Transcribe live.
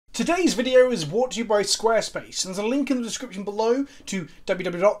Today's video is brought to you by Squarespace, and there's a link in the description below to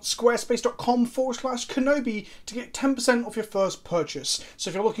www.squarespace.com/Kenobi to get 10% off your first purchase.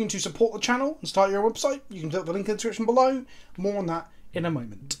 So if you're looking to support the channel and start your own website, you can click the link in the description below. More on that in a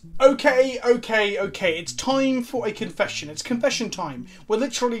moment. Okay, it's time for a confession. It's confession time. We're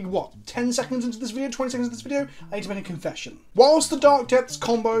literally, 10 seconds into this video, 20 seconds into this video, I need to make a confession. Whilst the Dark Depths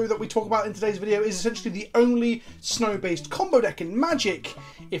combo that we talk about in today's video is essentially the only snow-based combo deck in Magic,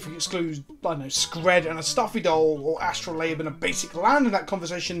 if we exclude, I don't know, Skred and a Stuffy Doll, or Astrolabe and a basic land in that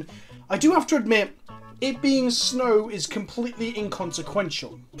conversation, I do have to admit, it being snow is completely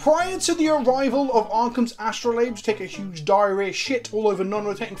inconsequential. Prior to the arrival of Arkham's Astrolabe to take a huge diarrhea shit all over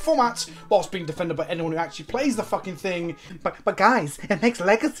non-rotating formats, whilst being defended by anyone who actually plays the fucking thing, but guys, it makes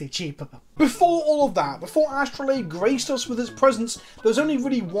Legacy cheaper. Before all of that, before Astrolabe graced us with its presence, there was only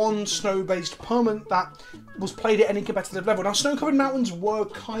really one snow-based permanent that was played at any competitive level. Now, Snow-Covered Mountains were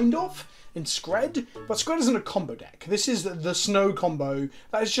kind of in Skred, but Skred isn't a combo deck. This is the snow combo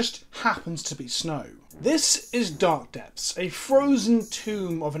that just happens to be snow. This is Dark Depths, a frozen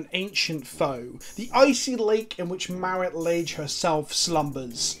tomb of an ancient foe, the icy lake in which Marit Lage herself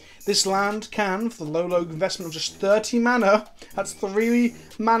slumbers. This land can, for the low investment of just 30 mana, that's 3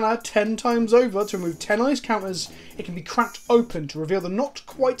 mana 10 times over to remove 10 ice counters, it can be cracked open to reveal the not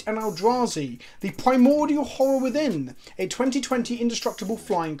quite an Eldrazi, the primordial horror within, a 2020 indestructible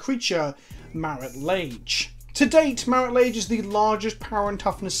flying creature, Marit Lage. To date, Marit Lage is the largest power and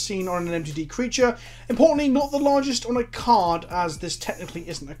toughness seen on an MTD creature. Importantly, not the largest on a card, as this technically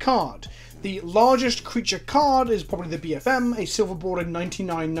isn't a card. The largest creature card is probably the BFM, a silver bordered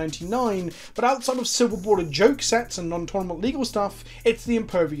 99.99, but outside of silver bordered joke sets and non-tournament legal stuff, it's the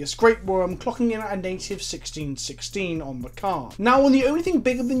Impervious Great Worm, clocking in at a native 16/16 on the card. Now, when the only thing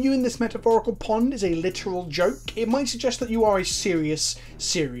bigger than you in this metaphorical pond is a literal joke, it might suggest that you are a serious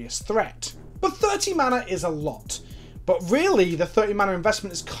threat. But 30 mana is a lot. But really, the 30 mana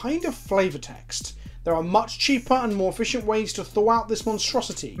investment is kind of flavor text. There are much cheaper and more efficient ways to thaw out this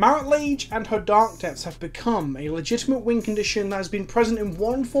monstrosity. Marit Lage and her Dark Depths have become a legitimate win condition that has been present in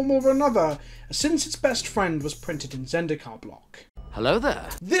one form or another since its best friend was printed in Zendikar block. Hello there.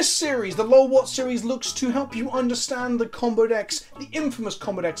 This series, the LOLWUT series, looks to help you understand the combo decks, the infamous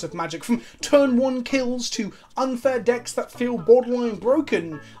combo decks of Magic, from turn 1 kills to unfair decks that feel borderline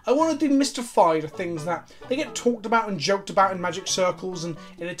broken. I want to demystify the things that they get talked about and joked about in Magic circles and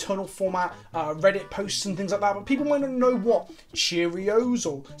in Eternal format, Reddit posts and things like that, but people might not know what Cheerios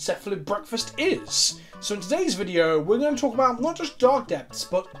or cephalid breakfast is. So in today's video, we're going to talk about not just Dark Depths,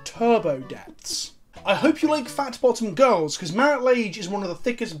 but Turbo Depths. I hope you like fat bottom girls, because Marit Lage is one of the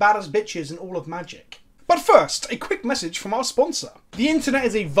thickest, baddest bitches in all of Magic. But first, a quick message from our sponsor. The internet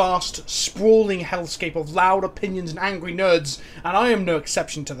is a vast, sprawling hellscape of loud opinions and angry nerds, and I am no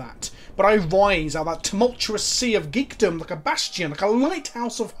exception to that. But I rise out of that tumultuous sea of geekdom like a bastion, like a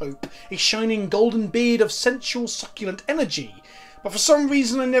lighthouse of hope, a shining golden beard of sensual, succulent energy. But for some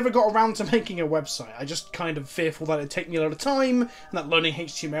reason I never got around to making a website. I just kind of fearful that it'd take me a lot of time, and that learning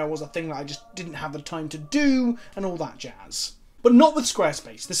HTML was a thing that I just didn't have the time to do, and all that jazz. But not with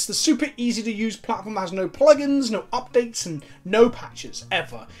Squarespace. This is the super easy to use platform that has no plugins, no updates, and no patches,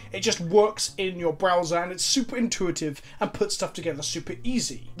 ever. It just works in your browser, and it's super intuitive and puts stuff together super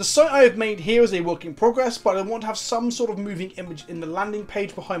easy. The site I have made here is a work in progress, but I want to have some sort of moving image in the landing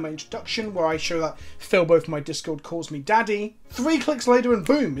page behind my introduction, where I show that Philbo from my Discord calls me daddy. 3 clicks later and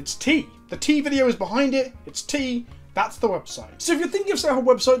boom, it's tea. The tea video is behind it, it's tea. That's the website. So if you're thinking of setting up a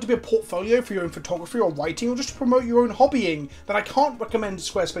website to be a portfolio for your own photography or writing, or just to promote your own hobbying, then I can't recommend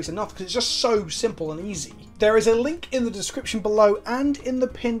Squarespace enough, because it's just so simple and easy. There is a link in the description below and in the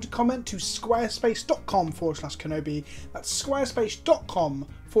pinned comment to squarespace.com/Kenobi. That's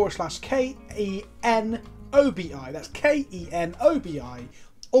squarespace.com/KENOBI. That's KENOBI.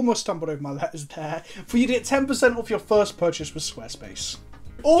 Almost stumbled over my letters there. For you to get 10% off your first purchase with Squarespace.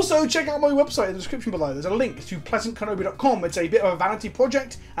 Also, check out my website in the description below. There's a link to PleasantKenobi.com. It's a bit of a vanity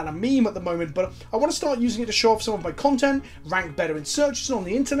project and a meme at the moment, but I want to start using it to show off some of my content, rank better in searches on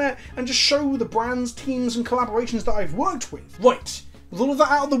the internet, and just show the brands, teams, and collaborations that I've worked with. Right, with all of that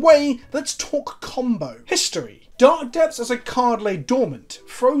out of the way, let's talk combo. History. Dark Depths as a card lay dormant,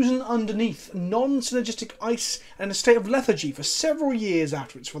 frozen underneath non-synergistic ice and a state of lethargy for several years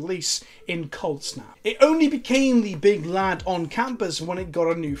after its release in Cold Snap. It only became the big lad on campus when it got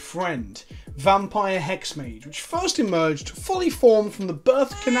a new friend. Vampire Hexmage, which first emerged fully formed from the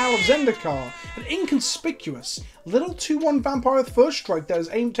birth canal of Zendikar, an inconspicuous little 2-1 vampire with first strike that is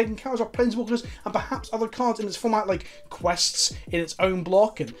aimed at taking counters off planeswalkers and perhaps other cards in its format like quests in its own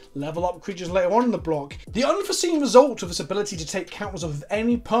block and level up creatures later on in the block. The unforeseen result of this ability to take counters off of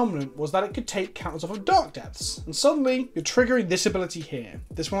any permanent was that it could take counters off of Dark Depths, and suddenly you're triggering this ability here,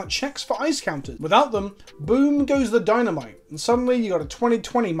 this one that checks for ice counters. Without them, boom goes the dynamite, and suddenly you got a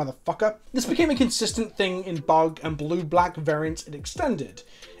 20/20 motherfucker. This became a consistent thing in bug and blue-black variants in Extended.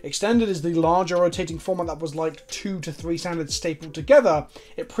 Extended is the larger rotating format that was like 2 to 3 standards stapled together.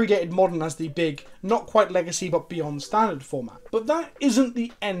 It predated Modern as the big, not quite legacy but beyond standard format. But that isn't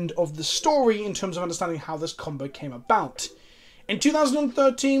the end of the story in terms of understanding how this combo came about. In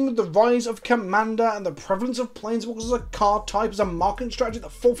 2013, with the rise of Commander and the prevalence of Planeswalkers as a card type as a marketing strategy at the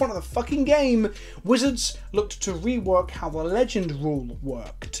forefront of the fucking game, Wizards looked to rework how the Legend rule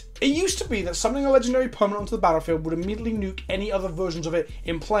worked. It used to be that summoning a legendary permanent onto the battlefield would immediately nuke any other versions of it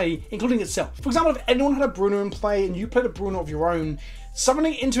in play, including itself. For example, if anyone had a Bruno in play and you played a Bruno of your own,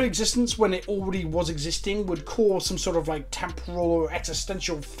 summoning it into existence when it already was existing would cause some sort of like temporal or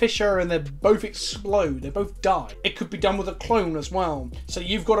existential fissure and they both explode, they both die. It could be done with a clone as well. So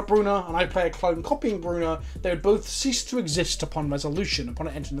you've got a Bruna and I play a clone copying Bruna, they would both cease to exist upon resolution, upon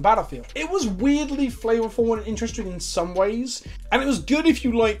it entering the battlefield. It was weirdly flavorful and interesting in some ways, and it was good if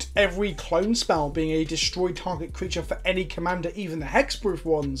you liked every clone spell being a destroy target creature for any commander, even the hexproof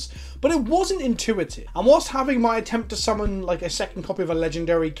ones, but it wasn't intuitive. And whilst having my attempt to summon like a second copy of a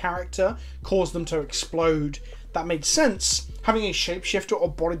legendary character caused them to explode, that made sense, having a shapeshifter or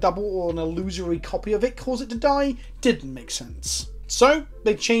body double or an illusory copy of it cause it to die didn't make sense. So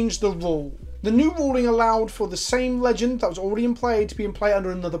they changed the rule. The new ruling allowed for the same legend that was already in play to be in play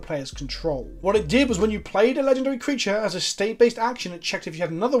under another player's control. What it did was when you played a legendary creature as a state-based action, it checked if you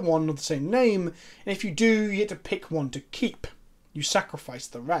had another one of the same name, and if you do, you get to pick one to keep. You sacrifice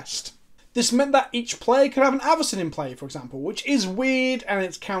the rest. This meant that each player could have an Avacyn in play, for example, which is weird and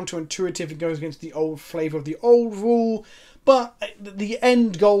it's counterintuitive and goes against the old flavour of the old rule, but the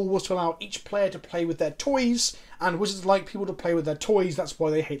end goal was to allow each player to play with their toys, and Wizards like people to play with their toys, that's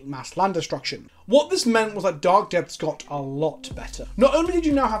why they hate mass land destruction. What this meant was that Dark Depths got a lot better. Not only did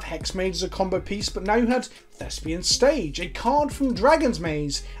you now have Hexmage as a combo piece, but now you had Thespian Stage, a card from Dragon's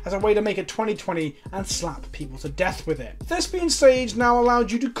Maze, as a way to make a 20/20 and slap people to death with it. Thespian Stage now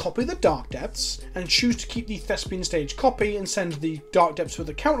allowed you to copy the Dark Depths, and choose to keep the Thespian Stage copy and send the Dark Depths with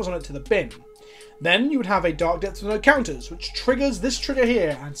the counters on it to the bin. Then you would have a Dark Depths with no counters, which triggers this trigger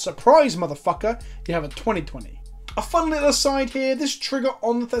here, and surprise motherfucker, you have a 20/20. A fun little aside here, this trigger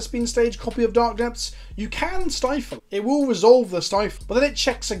on the Thespian Stage copy of Dark Depths, you can stifle. It will resolve the stifle, but then it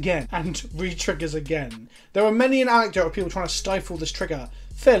checks again and re-triggers again. There are many an anecdote of people trying to stifle this trigger,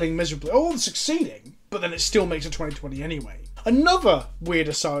 failing miserably, or succeeding, but then it still makes a 20/20 anyway. Another weird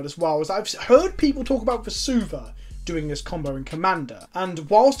aside as well is that I've heard people talk about Vesuva doing this combo in Commander, and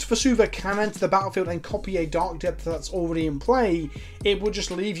whilst Vesuva can enter the battlefield and copy a Dark Depth that's already in play, it will just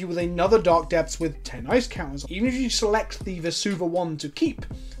leave you with another Dark Depths with 10 ice counters. Even if you select the Vesuva one to keep,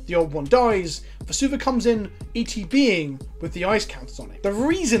 the old one dies, Vesuva comes in ETBing with the ice counters on it. The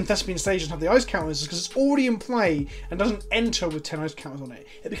reason Thespian Stage doesn't have the ice counters is because it's already in play and doesn't enter with 10 ice counters on it.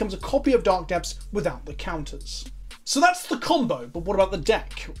 It becomes a copy of Dark Depths without the counters. So that's the combo, but what about the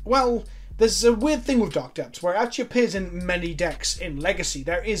deck? Well, there's a weird thing with Dark Depths where it actually appears in many decks in Legacy.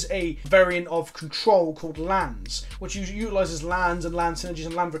 There is a variant of control called lands, which utilises lands and land synergies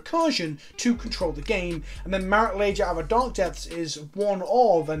and land recursion to control the game. And then Marit Lage out of a Dark Depths is one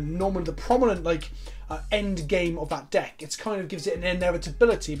of, and normally the prominent end game of that deck. It kind of gives it an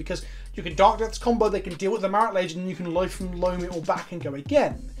inevitability because you can Dark Depths combo, they can deal with the Marit Lage, and you can life and loam it all back and go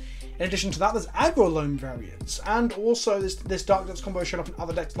again. In addition to that, there's aggro loam variants, and also this Dark Depths combo showed up in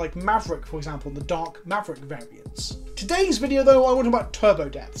other decks like Maverick, for example, the Dark Maverick variants. Today's video though, I want to talk about Turbo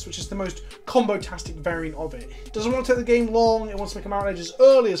Depths, which is the most combo-tastic variant of it. It doesn't want to take the game long, it wants to make a Marit Lage as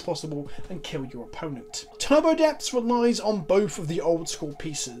early as possible and kill your opponent. Turbo Depths relies on both of the old school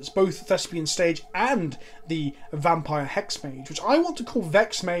pieces, both Thespian Stage and the Vampire Hexmage, which I want to call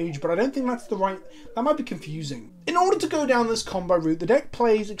Vexmage, but I don't think that's the right, that might be confusing. In order to go down this combo route, the deck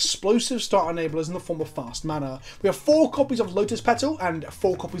plays explosive start enablers in the form of fast mana. We have 4 copies of Lotus Petal and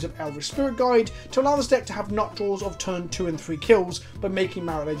 4 copies of Elvish Spirit Guide to allow this deck to have nut draws of turn 2 and 3 kills by making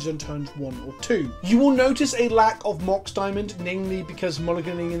Marit Lages on turns 1 or 2. You will notice a lack of Mox Diamond, namely because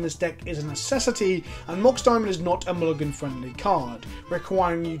mulliganing in this deck is a necessity, and Mox Diamond is not a mulligan friendly card,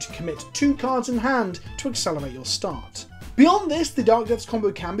 requiring you to commit 2 cards in hand to accelerate your start. Beyond this, the Dark Depths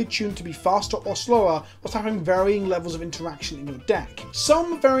combo can be tuned to be faster or slower, whilst having varying levels of interaction in your deck.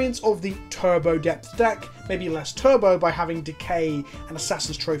 Some variants of the Turbo Depth deck may be less turbo by having Decay and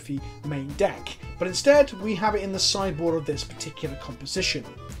Assassin's Trophy main deck, but instead we have it in the sideboard of this particular composition.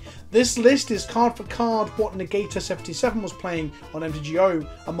 This list is card for card what Negator77 was playing on MTGO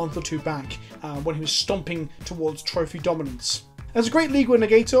a month or two back when he was stomping towards trophy dominance. There's a great league where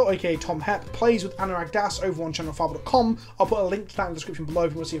Negator, aka Tom Hepp, plays with Anurag Das over on channelfiber.com. I'll put a link to that in the description below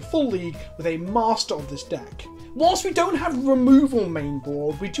if you want to see a full league with a master of this deck. Whilst we don't have removal main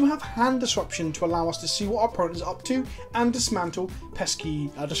board, we do have hand disruption to allow us to see what our opponent is up to and dismantle pesky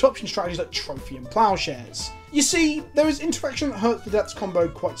disruption strategies like Trophy and Plowshares. You see, there is interaction that hurts the Depths combo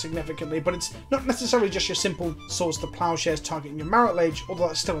quite significantly, but it's not necessarily just your simple Swords to Plowshares targeting your Marit Lage, although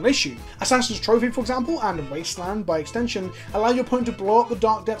that's still an issue. Assassin's Trophy, for example, and Wasteland by extension, allow your opponent to blow up the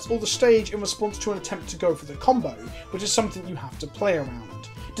Dark Depths or the stage in response to an attempt to go for the combo, which is something you have to play around.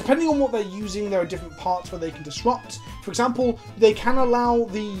 Depending on what they're using, there are different parts where they can disrupt. For example, they can allow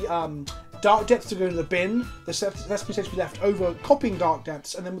the Dark Depths to go to the bin, the Thespian stage to be left over, copying Dark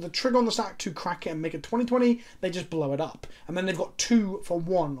Depths, and then with a trigger on the stack to crack it and make it 20/20, they just blow it up. And then they've got 2 for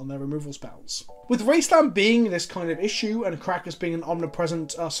 1 on their removal spells. With Wasteland being this kind of issue, and Crackers being an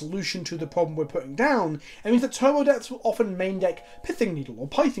omnipresent solution to the problem we're putting down, it means that Turbo Depths will often main deck Pithing Needle or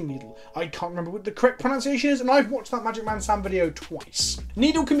Pything Needle. I can't remember what the correct pronunciation is, and I've watched that Magic Man Sam video twice.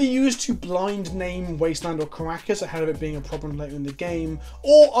 Needle can be used to blind name Wasteland or Crackers ahead of it being a problem later in the game,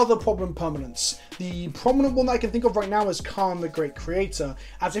 or other problem permanents. The prominent one that I can think of right now is Khan the Great Creator,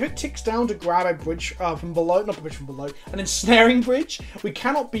 as if it ticks down to grab a bridge from below, not a bridge from below, an ensnaring bridge, we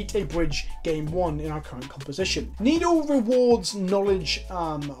cannot beat a bridge game 1 in our current composition. Needle rewards knowledge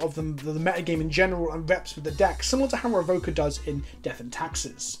of the metagame in general and reps with the deck, similar to how Revoker does in Death and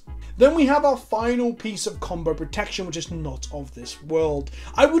Taxes. Then we have our final piece of combo protection, which is not of this world.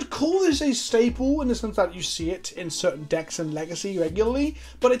 I would call this a staple in the sense that you see it in certain decks and Legacy regularly,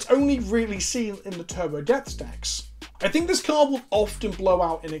 but it's only really seen in the Turbo Depths decks. I think this card will often blow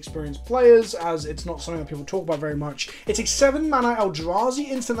out inexperienced players, as it's not something that people talk about very much. It's a 7 mana Eldrazi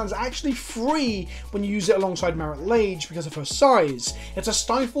instant that is actually free when you use it alongside Marit Lage because of her size. It's a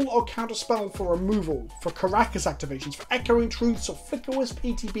Stifle or Counterspell for removal, for Caracas activations, for Echoing Truths or Flicker Wisp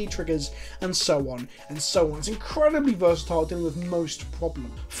ETB triggers, and so on and so on. It's incredibly versatile, dealing with most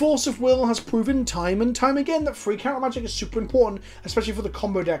problems. Force of Will has proven time and time again that free counter magic is super important, especially for the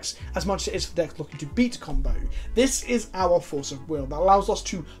combo decks, as much as it is for decks looking to beat combo. This is our Force of Will that allows us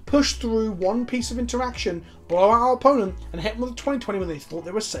to push through one piece of interaction, blow out our opponent, and hit them with a 20/20 when they thought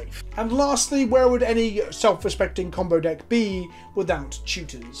they were safe. And lastly, where would any self-respecting combo deck be without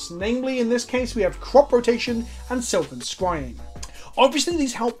tutors? Namely, in this case, we have Crop Rotation and Sylvan Scrying. Obviously,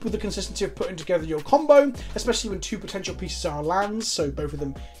 these help with the consistency of putting together your combo, especially when 2 potential pieces are lands, so both of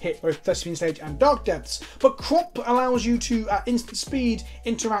them hit both Thespian Stage and Dark Depths. But Crop allows you to, at instant speed,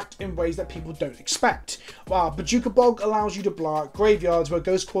 interact in ways that people don't expect. Bajuka Bog allows you to blow out graveyards, where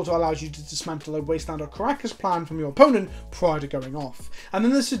Ghost Quarter allows you to dismantle a Wasteland or Caracas plan from your opponent prior to going off. And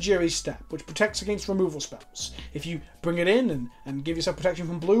then there's Sajiri's Step, which protects against removal spells. If you bring it in and give yourself protection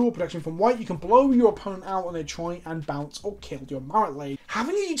from blue or protection from white, you can blow your opponent out when they try and bounce or kill your Marit Lage.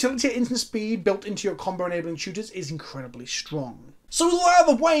 Having a utility at instant speed built into your combo enabling shooters is incredibly strong. So with all out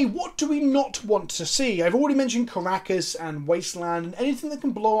of the way, what do we not want to see? I've already mentioned Caracas and Wasteland, and anything that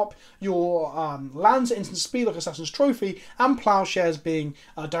can blow up your lands at instant speed like Assassin's Trophy, and Plowshares being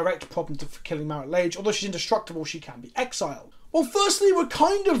a direct problem to killing Marit Lage. Although she's indestructible, she can be exiled. Well, firstly, we're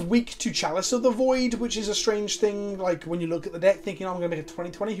kind of weak to Chalice of the Void, which is a strange thing. Like, when you look at the deck thinking, oh, I'm going to make a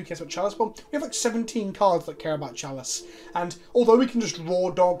 20/20, who cares about Chalice? Well, we have like 17 cards that care about Chalice. And although we can just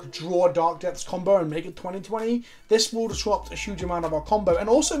draw a Dark Depths combo and make it 20/20, this will disrupt a huge amount of our combo. And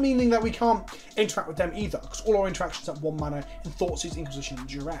also meaning that we can't interact with them either, because all our interactions at 1 mana in Thoughtseize, Inquisition, and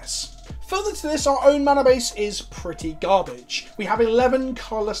Duress. Further to this, our own mana base is pretty garbage. We have 11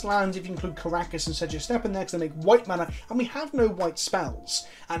 colourless lands if you include Caracas and Sedge's Step in there, because they make white mana, and we have no white spells.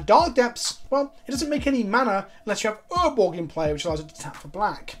 And Dark Depths, well, it doesn't make any mana unless you have Urborg in play, which allows it to tap for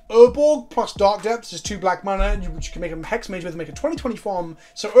black. Urborg plus Dark Depths is 2 black mana, which you can make a Hexmage with and make a 20/20 from,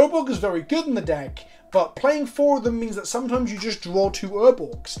 so Urborg is very good in the deck, but playing 4 of them means that sometimes you just draw 2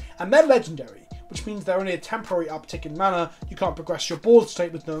 Urborgs, and they're legendary, which means they're only a temporary uptick in mana. You can't progress your board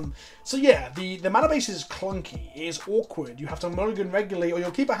state with them. So yeah, the mana base is clunky, it is awkward. You have to mulligan regularly, or you'll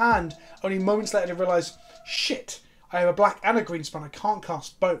keep a hand only moments later to realise, shit, I have a black and a green spell, I can't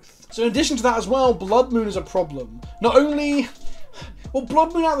cast both. So in addition to that as well, Blood Moon is a problem. Not only well,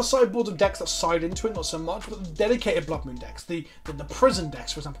 Blood Moon out of the sideboards of decks that side into it, not so much, but the dedicated Blood Moon decks, the prison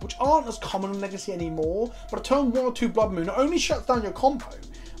decks, for example, which aren't as common in Legacy anymore, but a turn 1 or 2 Blood Moon not only shuts down your combo,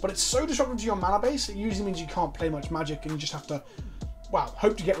 but it's so disruptive to your mana base, it usually means you can't play much Magic and you just have to, well,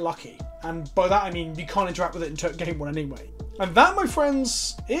 hope to get lucky. And by that I mean you can't interact with it in game 1 anyway. And that, my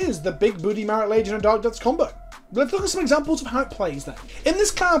friends, is the Big Booty Marit Legion and Dark Depths combo. Let's look at some examples of how it plays then. In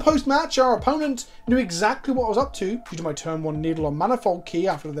this clan post-match, our opponent knew exactly what I was up to due to my turn 1 Needle on Manifold Key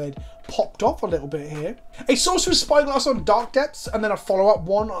after they'd popped off a little bit here. A Sorcerer's Spyglass on Dark Depths and then a follow-up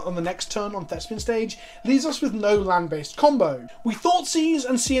one on the next turn on Thespian stage leaves us with no land-based combo. We Thoughtseize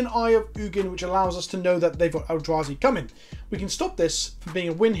and see an Eye of Ugin, which allows us to know that they've got Eldrazi coming. We can stop this from being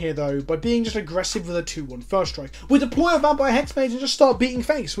a win here though by being just aggressive with a 2-1 first strike. We deploy a Vampire Hexmage and just start beating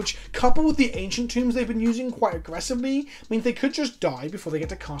face, which coupled with the Ancient Tombs they've been using quite aggressively means they could just die before they get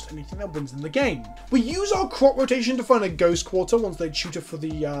to cast anything that wins them the game. We use our crop rotation to find a Ghost Quarter once they tutor for the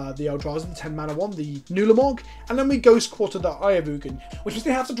Eldrazi, the 10 mana one, the Nulamog, and then we Ghost Quarter the Eye of Ugin, which means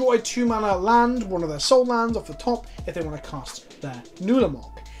they have to draw a 2 mana land, one of their soul lands off the top if they want to cast their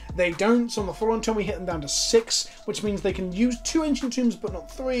Nulamog. They don't, so on the following turn we hit them down to 6, which means they can use 2 Ancient Tombs but not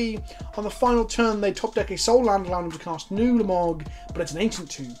 3. On the final turn they top deck a soul land, allowing them to cast Nulamog, but it's an Ancient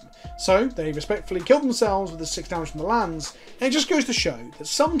Tomb. So they respectfully kill themselves with the 6 damage from the lands, and it just goes to show that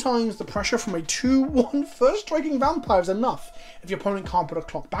sometimes the pressure from a 2-1 first striking vampire is enough if your opponent can't put a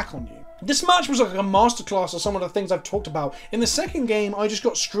clock back on you. This match was like a masterclass of some of the things I've talked about. In the second game, I just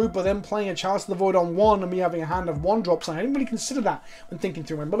got screwed by them playing a Chalice of the Void on 1 and me having a hand of 1 drops, and I didn't really consider that when thinking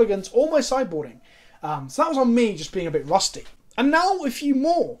through my mulligans or my sideboarding. So that was on me just being a bit rusty. And now a few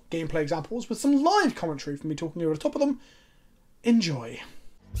more gameplay examples with some live commentary from me talking over the top of them. Enjoy.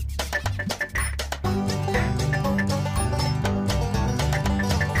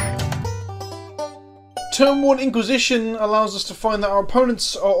 Turn 1 Inquisition allows us to find that our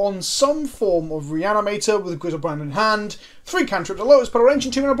opponents are on some form of Reanimator with a Grizzlebrand in hand, 3 cantrips, a Lotus Petal,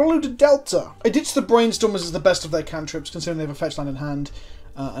 Ancient Tomb, and a Polluted Delta. I ditched the Brainstormers as the best of their cantrips, considering they have a fetch land in hand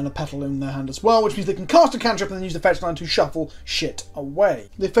and a Petal in their hand as well, which means they can cast a cantrip and then use the fetch land to shuffle shit away.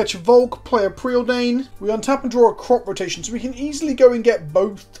 They fetch a Volk, play a Preordain, we untap and draw a Crop Rotation, so we can easily go and get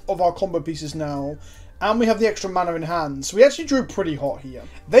both of our combo pieces now, and we have the extra mana in hand, so we actually drew pretty hot here.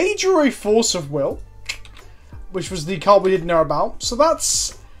 They drew a Force of Will, which was the card we didn't know about. So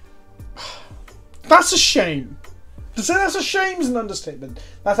that's a shame. To say that's a shame is an understatement.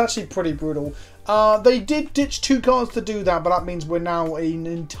 That's actually pretty brutal. They did ditch 2 cards to do that, but that means we're now an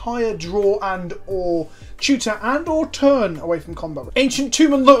entire draw and or tutor and or turn away from combo. Ancient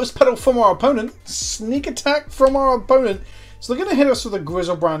Tomb and Lotus Petal from our opponent. Sneak attack from our opponent. So they're going to hit us with a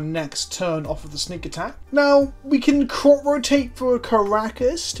Grizzlebrand next turn off of the sneak attack. Now, we can crop rotate for a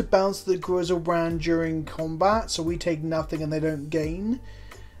Caracas to bounce the Grizzlebrand during combat, so we take nothing and they don't gain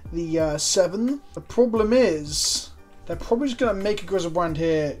the 7. The problem is, they're probably just going to make a Grizzlebrand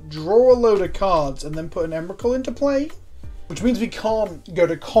here, draw a load of cards, and then put an Emrakul into play, which means we can't go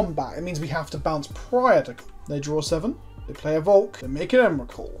to combat. It means we have to bounce prior to. They draw 7. They play a Volk, they make an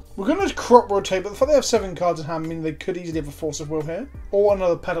Emrakul. We're going to crop rotate, but the fact they have 7 cards in hand means they could easily have a Force of Will here. Or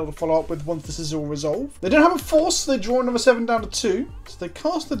another Petal to follow up with once this is all resolved. They don't have a Force, so they draw another 7 down to 2. So they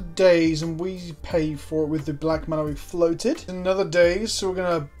cast the Daze, and we pay for it with the black mana we floated. Another Daze, so we're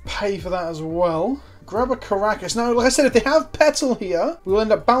going to pay for that as well. Grab a Caracas. Now, like I said, if they have Petal here, we'll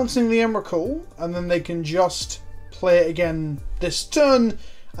end up bouncing the Emrakul, and then they can just play it again this turn,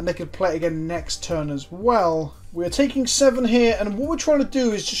 and they could play it again next turn as well. We're taking 7 here, and what we're trying to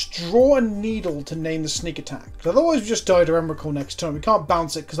do is just draw a Needle to name the sneak attack. Otherwise we just die to Emrakul next turn. We can't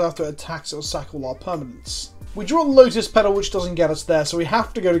bounce it because after it attacks it'll sack all our permanents. We draw Lotus Petal, which doesn't get us there, so we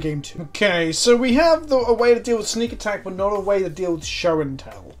have to go to game 2. Okay, so we have a way to deal with sneak attack, but not a way to deal with show and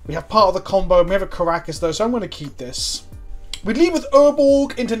tell. We have part of the combo, and we have a Caracas though, so I'm going to keep this. We lead with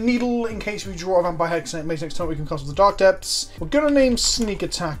Urborg into Needle in case we draw a Vampire Hex and it makes next turn we can cast with the Dark Depths. We're going to name Sneak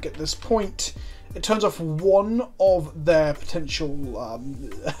Attack at this point. It turns off one of their potential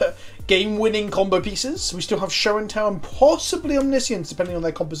game-winning combo pieces. We still have Show and Tell and possibly Omniscience, depending on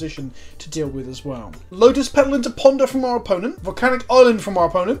their composition, to deal with as well. Lotus Petal into Ponder from our opponent. Volcanic Island from our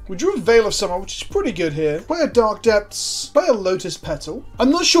opponent. We drew a Veil of Summer, which is pretty good here. Play a Dark Depths. Play a Lotus Petal.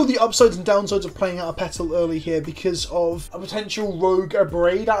 I'm not sure the upsides and downsides of playing out a Petal early here because of a potential Rogue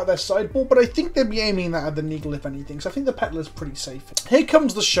Abrade out of their sideboard, but I think they'd be aiming that at the Needle if anything, so I think the Petal is pretty safe. Here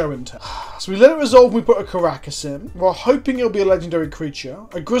comes the Show and Tell. So we let it resolve, we put a Caracas in. We're hoping it'll be a legendary creature.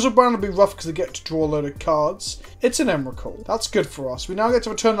 A Grizzlebrand will be rough because they get to draw a load of cards. It's an Emrakul. That's good for us. We now get to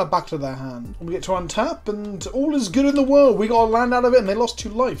return that back to their hand. We get to untap, and all is good in the world. We got a land out of it, and they lost 2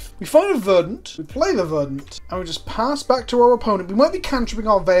 life. We find a Verdant. We play the Verdant, and we just pass back to our opponent. We might be cantripping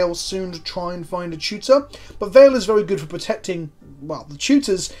our Veil soon to try and find a tutor, but Veil is very good for protecting, well, the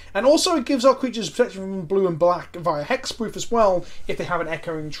tutors, and also it gives our creatures protection from blue and black via hexproof as well if they have an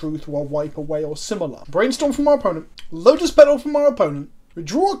Echoing Truth or Wipe Away or similar. Brainstorm from our opponent, Lotus Petal from our opponent, we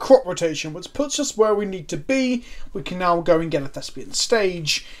draw a crop rotation, which puts us where we need to be. We can now go and get a Thespian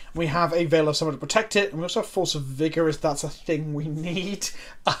stage. We have a Veil of Summer to protect it, and we also have Force of Vigor, if that's a thing we need.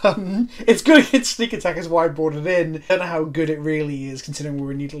 It's good against Sneak Attack, is why I brought it in. I don't know how good it really is, considering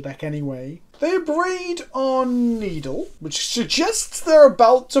we're a Needle deck anyway. They braid on Needle, which suggests they're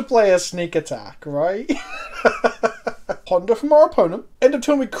about to play a Sneak Attack, right? Ponder from our opponent. End of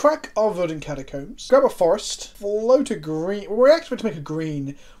turn, we crack our Verdant Catacombs. Grab a forest. Float a green. We're actually to make a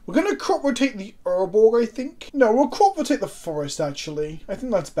green. We're going to crop rotate the Urborg, I think. No, we'll crop rotate the forest, actually. I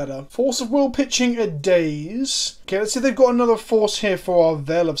think that's better. Force of Will pitching a Daze. Okay, let's see if they've got another force here for our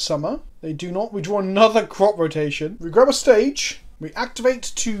Veil of Summer. They do not. We draw another crop rotation. We grab a stage. We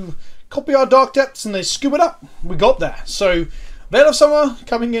activate to copy our Dark Depths, and they scoop it up. We got there. So Veil of Summer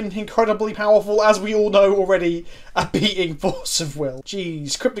coming in incredibly powerful, as we all know already, at beating Force of Will.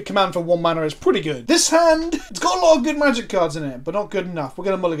 Jeez, Cryptic Command for 1 mana is pretty good. This hand, it's got a lot of good magic cards in it, but not good enough. We're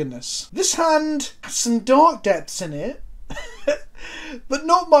going to mulligan this. This hand has some Dark Depths in it, but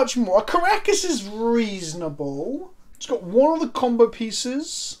not much more. Caracas is reasonable. It's got one of the combo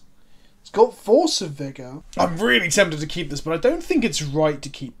pieces. Got Force of Vigor. I'm really tempted to keep this, but I don't think it's right to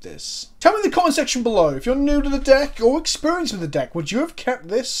keep this. Tell me in the comment section below, if you're new to the deck or experienced with the deck, would you have kept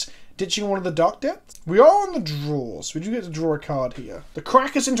this, ditching one of the Dark Depths? We are on the draws. We do get to draw a card here. The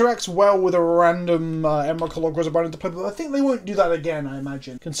Caracas interacts well with a random Emrakul or Grizzlebrand into play, but I think they won't do that again, I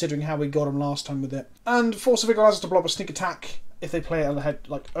imagine, considering how we got them last time with it. And Force of Vigor allows us to blow up a Sneak Attack if they play it on the head,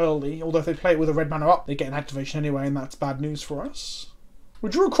 like, early. Although if they play it with a red mana up, they get an activation anyway, and that's bad news for us. We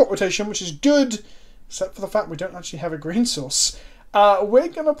drew a crop rotation, which is good, except for the fact we don't actually have a green source. We're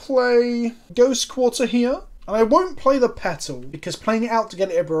going to play Ghost Quarter here. And I won't play the Petal, because playing it out to get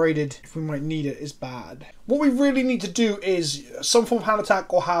it abraded, if we might need it, is bad. What we really need to do is some form of hand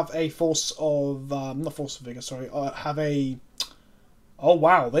attack, or have a Force of... not Force of Vigor, sorry. Have a... Oh,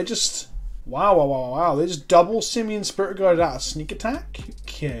 wow. They just... Wow. They just double Simian Spirit Guide out of Sneak Attack.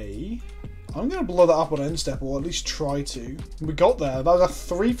 Okay. I'm going to blow that up on end step, or at least try to. We got there. That was a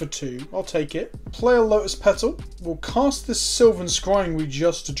 3 for 2. I'll take it. Play a Lotus Petal. We'll cast this Sylvan Scrying we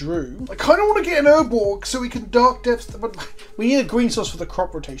just drew. I kind of want to get an Urborg so we can Dark Depths, but we need a green source for the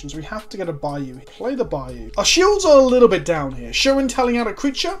crop rotation, so we have to get a Bayou. Play the Bayou. Our shields are a little bit down here. Show and telling out a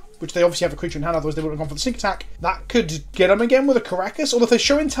creature, which they obviously have a creature in hand, otherwise they would have gone for the Sneak Attack. That could get them again with a Caracas, although if they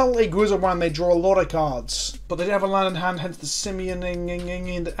show and tell a Grizzlebrand, they draw a lot of cards. But they didn't have a land in hand, hence the Simian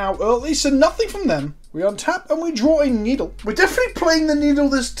out early, so nothing from them. We untap and we draw a Needle. We're definitely playing the Needle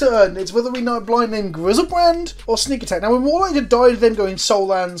this turn. It's whether we know blind name Grizzlebrand or Sneak Attack. Now we're more likely to die to them going Soul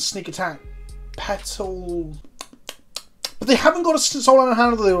Land, Sneak Attack, Petal. But they haven't got a Soul Land in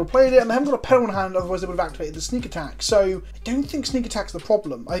hand, although they would have played it, and they haven't got a Petal in hand, otherwise they would have activated the Sneak Attack. So I don't think Sneak Attack's the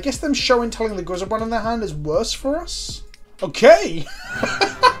problem. I guess them showing telling the Grizzlebrand in their hand is worse for us. Okay.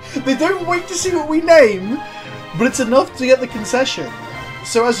 They don't wait to see what we name, but it's enough to get the concession.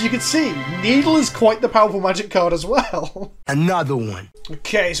 So as you can see, Needle is quite the powerful magic card as well. Another one.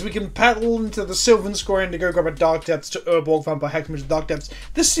 Okay, so we can paddle into the Sylvan Scrying to go grab a Dark Depths to Urborg Vampire Hexmage Dark Depths.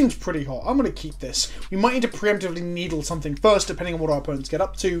 This seems pretty hot. I'm going to keep this. We might need to preemptively Needle something first, depending on what our opponents get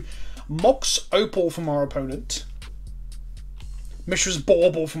up to. Mox Opal from our opponent. Mishra's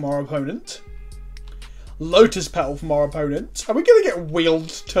Bauble from our opponent. Lotus Petal from our opponent. Are we going to get wheeled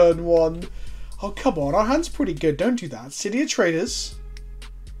turn 1? Oh, come on. Our hand's pretty good. Don't do that. City of Traders.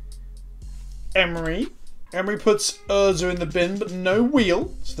 Emery. Emery puts Urza in the bin, but no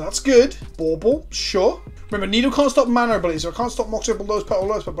wheel, so that's good. Bauble, sure. Remember, Needle can't stop mana abilities, so I can't stop Mox Opal, Lotus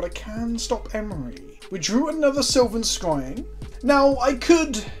Petal, but I can stop Emery. We drew another Sylvan Scrying. Now, I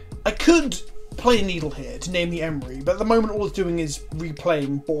could play Needle here to name the Emery, but at the moment all it's doing is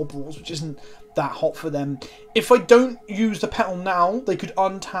replaying Baubles, which isn't that hot for them. If I don't use the Petal now, they could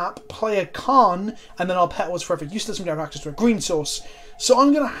untap, play a Khan, and then our Petal is forever useless and we have access to a green source. So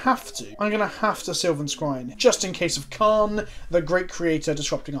I'm going to have to Sylvan Scrying, just in case of Khan, the great creator,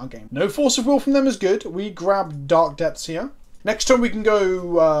 disrupting our game. No Force of Will from them is good. We grab Dark Depths here. Next turn we can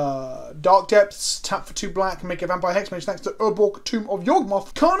go Dark Depths, tap for 2 black, make a Vampire Hexmage thanks to Urborg, Tomb of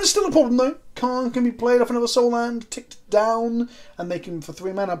Yawgmoth. Khan is still a problem though. Khan can be played off another Soul Land, ticked down, and they can, for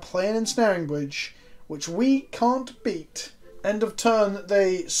 3 mana, play an Ensnaring Bridge, which we can't beat. End of turn,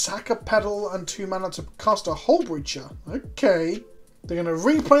 they sack a Petal and 2 mana to cast a Hull Breacher. Okay. They're going to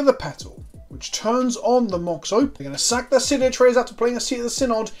replay the Petal, which turns on the Mox Open. They're going to sack their City of Trays after playing a Seat of the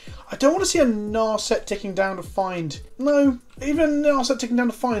Synod. I don't want to see a Narset ticking down to find... No, even a Narset ticking down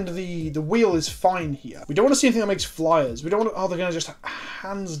to find the wheel is fine here. We don't want to see anything that makes flyers. We don't want to... Oh, they're going to just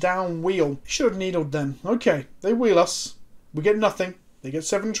hands down wheel. Should have needled them. Okay, they wheel us. We get nothing. They get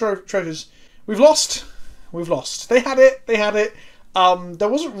 7 treasures. We've lost. We've lost. They had it. They had it. There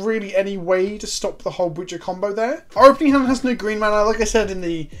wasn't really any way to stop the whole Breacher combo there. Our opening hand has no green mana. Like I said in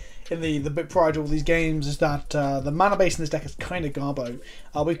the bit prior to all these games, is that the mana base in this deck is kind of garbo.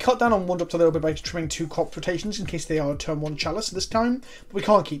 We cut down on 1-drops a little bit by trimming 2 crop rotations in case they are turn 1 Chalice this time, but we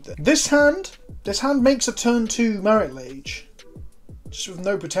can't keep them. This hand makes a turn 2 Merit Lage, just with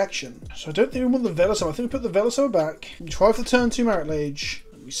no protection. So I don't think we want the Velasar. I think we put the Velasar back. We try for the turn 2 Merit Lage.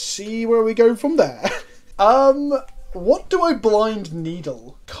 And we see where we go from there. What do I blind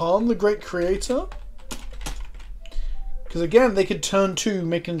Needle? Khan the Great Creator? Because again, they could turn 2,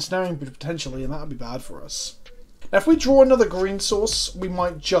 make an Ensnaring Bridge potentially, and that would be bad for us. Now, if we draw another green source, we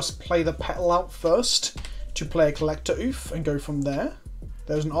might just play the Petal out first to play a Collector Oof and go from there.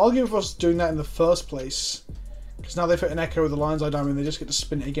 There's an argument for us doing that in the first place, because now they've hit an Echo of the Lion's Eye Diamond, they just get to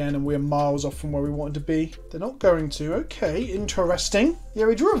spin it again, and we're miles off from where we wanted to be. They're not going to. Okay, interesting. Yeah,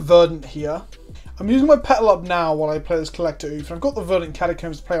 we drew a Verdant here. I'm using my Petal up now while I play this Collector Oof, and I've got the Verdant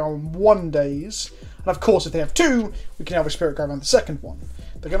Catacombs to play on 1 days. And of course, if they have 2, we can have a Spirit Guide on the second one.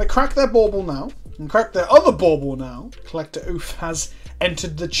 They're going to crack their Bauble now, and crack their other Bauble now. Collector Oof has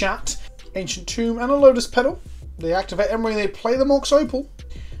entered the chat. Ancient Tomb and a Lotus Petal. They activate Emery and they play the Mox Opal.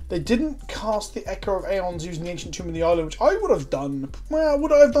 They didn't cast the Echo of Aeons using the Ancient Tomb in the island, which I would have done. Well,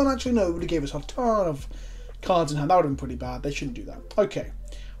 would I have done? Actually, no. It would have gave us a ton of cards in hand. That would have been pretty bad. They shouldn't do that. Okay.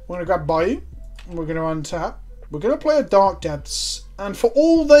 We're going to grab Bayou. And we're going to untap. We're going to play a Dark Depths. And for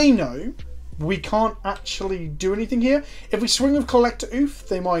all they know, we can't actually do anything here. If we swing with Collector Oof,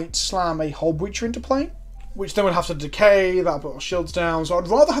 they might slam a Hull Breacher into play, which then would have to decay. That'll put our shields down. So I'd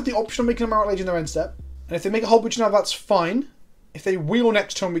rather have the option of making a Merit Lage in their end step. And if they make a Hull Breacher now, that's fine. If they wheel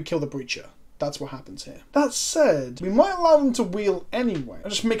next turn, we kill the Breacher. That's what happens here. That said, we might allow them to wheel anyway.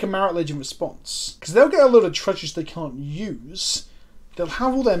 I'll just make a Merit Lage in response. Because they'll get a load of treasures they can't use. They'll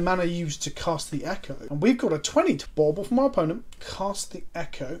have all their mana used to cast the Echo. And we've got a 20 to Bauble from our opponent. Cast the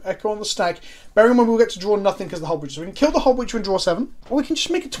Echo. Echo on the stack. Bearing in mind we'll get to draw nothing because of the Hull Breacher. So we can kill the Hull Breacher and draw 7. Or we can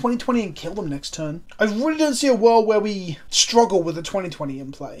just make a 20-20 and kill them next turn. I really don't see a world where we struggle with a 20-20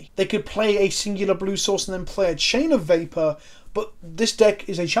 in play. They could play a singular blue source and then play a Chain of Vapor. But this deck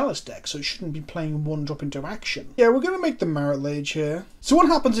is a Chalice deck, so it shouldn't be playing 1-drop interaction. Yeah, we're going to make the Merit Lage here. So what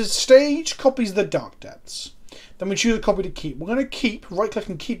happens is Stage copies the Dark Depths. Then we choose a copy to keep. We're going to keep, right-click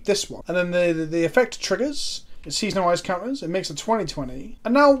and keep this one. And then the effect triggers. It sees no ice counters. It makes a 20-20.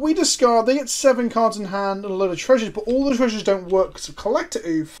 And now we discard. They get 7 cards in hand and a load of treasures, but all the treasures don't work because of Collector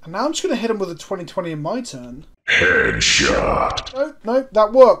Oof. And now I'm just going to hit them with a 20-20 in my turn. Headshot. No,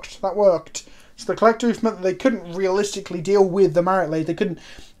 that worked. That worked. So the Collector Oof meant that they couldn't realistically deal with the Merit Lage. They couldn't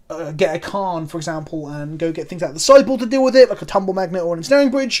get a Khan, for example, and go get things out of the sideboard to deal with it, like a Tumble Magnet or an Ensnaring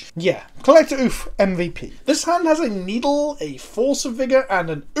Bridge. Yeah, Collector Oof, MVP. This hand has a Needle, a Force of Vigor, and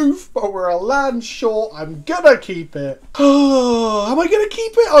an Oof, but we're a land short. I'm gonna keep it. Am I gonna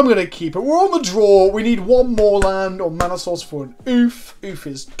keep it? I'm gonna keep it. We're on the draw. We need 1 more land or mana source for an Oof. Oof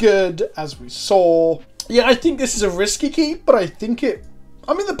is good, as we saw. Yeah, I think this is a risky keep, but I think it...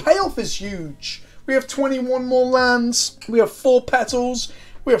 I mean, the payoff is huge. We have 21 more lands. We have 4 petals.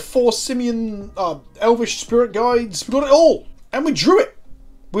 We have 4 Simian Elvish Spirit Guides. We got it all. And we drew it.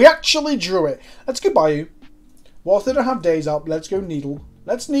 We actually drew it. Let's go Bayou. Whilst they don't have days up, let's go Needle.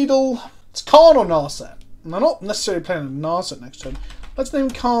 Let's Needle. It's Khan or Narset. And I'm not necessarily playing a Narset next turn. Let's name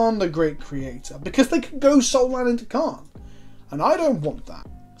Khan the Great Creator. Because they could go Soul Land into Khan. And I don't want that.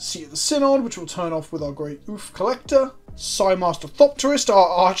 Seat of the Synod, which will turn off with our Great Oof Collector. Psymaster Thopterist, our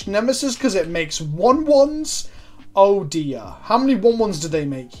arch nemesis, because it makes 1/1s. Oh dear. How many 1/1s do they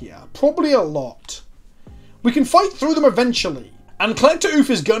make here? Probably a lot. We can fight through them eventually. And Collector Oof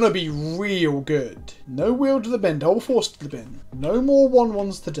is gonna be real good. No wheel to the bin. Double force to the bin. No more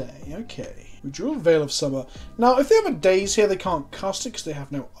 1/1s today. Okay. We drew a Veil of Summer. Now, if they have a Daze here, they can't cast it because they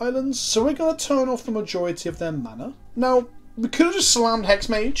have no islands. So we're going to turn off the majority of their mana. Now, we could have just slammed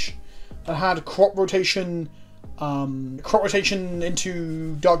Hexmage and had crop rotation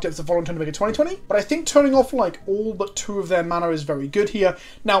into Dark Depths the following turn to make a 20-20. But I think turning off like all but 2 of their mana is very good here.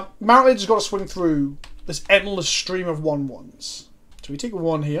 Now, Merit Lage has got to swing through this endless stream of 1/1s. So we take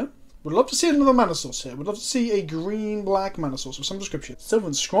 1 here. Would love to see another mana source here. Would love to see a green-black mana source of some description.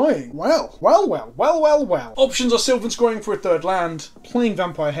 Sylvan Scrying. Well. Options are Sylvan Scrying for a 3rd land, playing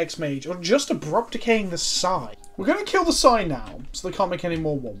Vampire Hexmage, or just Abrupt Decaying the Sai. We're going to kill the Sai now, so they can't make any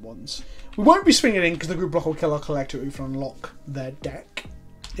more 1/1s. We won't be swinging it in because the group block will kill our Collector Oof and unlock their deck.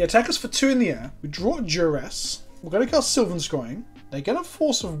 They attack us for 2 in the air. We draw a Duress. We're going to cast Sylvan Scrying. They're going to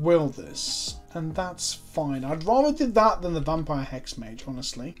Force of Will this, and that's fine. I'd rather do that than the Vampire Hexmage,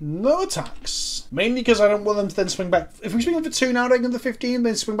 honestly. No attacks. Mainly because I don't want them to then swing back. If we swing in for 2 now, they get the 15,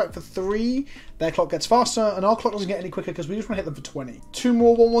 then swing back for 3. Their clock gets faster, and our clock doesn't get any quicker because we just want to hit them for 20. 2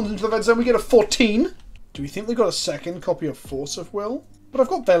 more 1/1s into the red zone, we get a 14. Do we think they've got a 2nd copy of Force of Will? But I've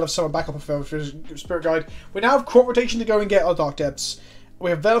got Veil of Summer back up of Veil of Spirit Guide. We now have Crop Rotation to go and get our Dark Depths. We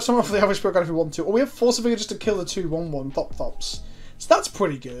have Veil of Summer for the Elvish Spirit Guide if we want to. Or we have Force of Vigor just to kill the 2 1/1 Thop-Thops. So that's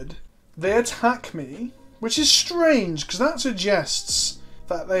pretty good. They attack me, which is strange, because that suggests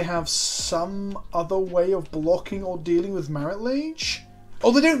that they have some other way of blocking or dealing with Marit Lage.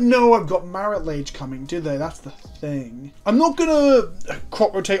 Oh, they don't know I've got Marit Lage coming, do they? That's the thing. I'm not going to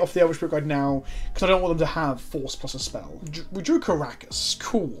Crop Rotate off the Elvish Spirit Guide now, because I don't want them to have Force plus a spell. We drew Caracas.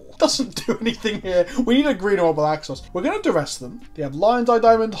 Cool. Doesn't do anything here. We need a green or black source. We're going to Duress them. They have Lion's Eye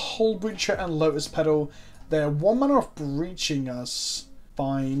Diamond, Hull Breacher, and Lotus Petal. They're 1 mana off breaching us.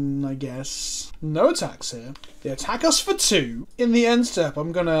 Fine, I guess. No attacks here. They attack us for 2. In the end step,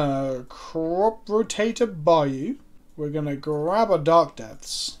 I'm going to Crop Rotate a Bayou. We're going to grab a Dark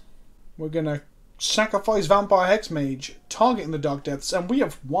Depths. We're going to sacrifice Vampire Hexmage, targeting the Dark Depths, and we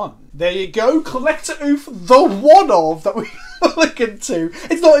have won. There you go, Collector Oof, the one of that we were looking to.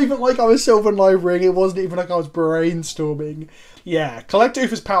 It's not even like I was Sylvan Library, it wasn't even like I was brainstorming. Yeah, Collector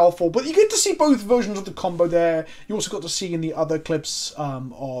Oof is powerful, but you get to see both versions of the combo there. You also got to see in the other clips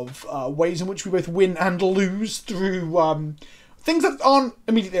of ways in which we both win and lose through things that aren't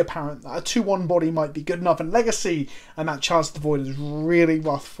immediately apparent. That a 2/1 body might be good enough, and Legacy and that Chance of the Void is really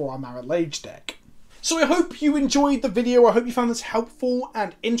rough for our Marit Lage deck. So I hope you enjoyed the video. I hope you found this helpful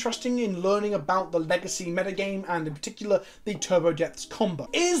and interesting in learning about the Legacy metagame and in particular the Turbo Depths combo.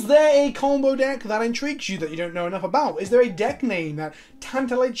 Is there a combo deck that intrigues you that you don't know enough about? Is there a deck name that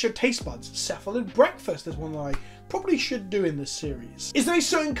tantalates your taste buds? Cephalid Breakfast is one that I probably should do in this series. Is there a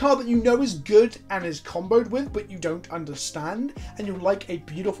certain card that you know is good and is comboed with but you don't understand and you'd like a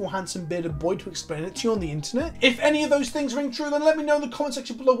beautiful handsome bearded boy to explain it to you on the internet? If any of those things ring true, then let me know in the comment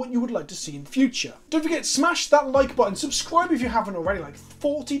section below what you would like to see in future. Don't forget, smash that like button, subscribe if you haven't already. Like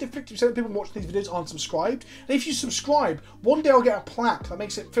 40 to 50% of people watching these videos aren't subscribed, and if you subscribe, one day I'll get a plaque that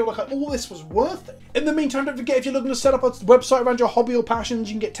makes it feel like all this was worth it. In the meantime, don't forget, if you're looking to set up a website around your hobby or passions,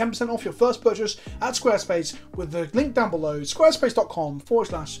 you can get 10% off your first purchase at Squarespace with the link down below,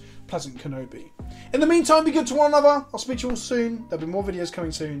 squarespace.com/PleasantKenobi. In the meantime, be good to one another. I'll speak to you all soon. There'll be more videos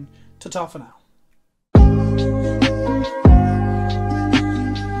coming soon. Ta-ta for now.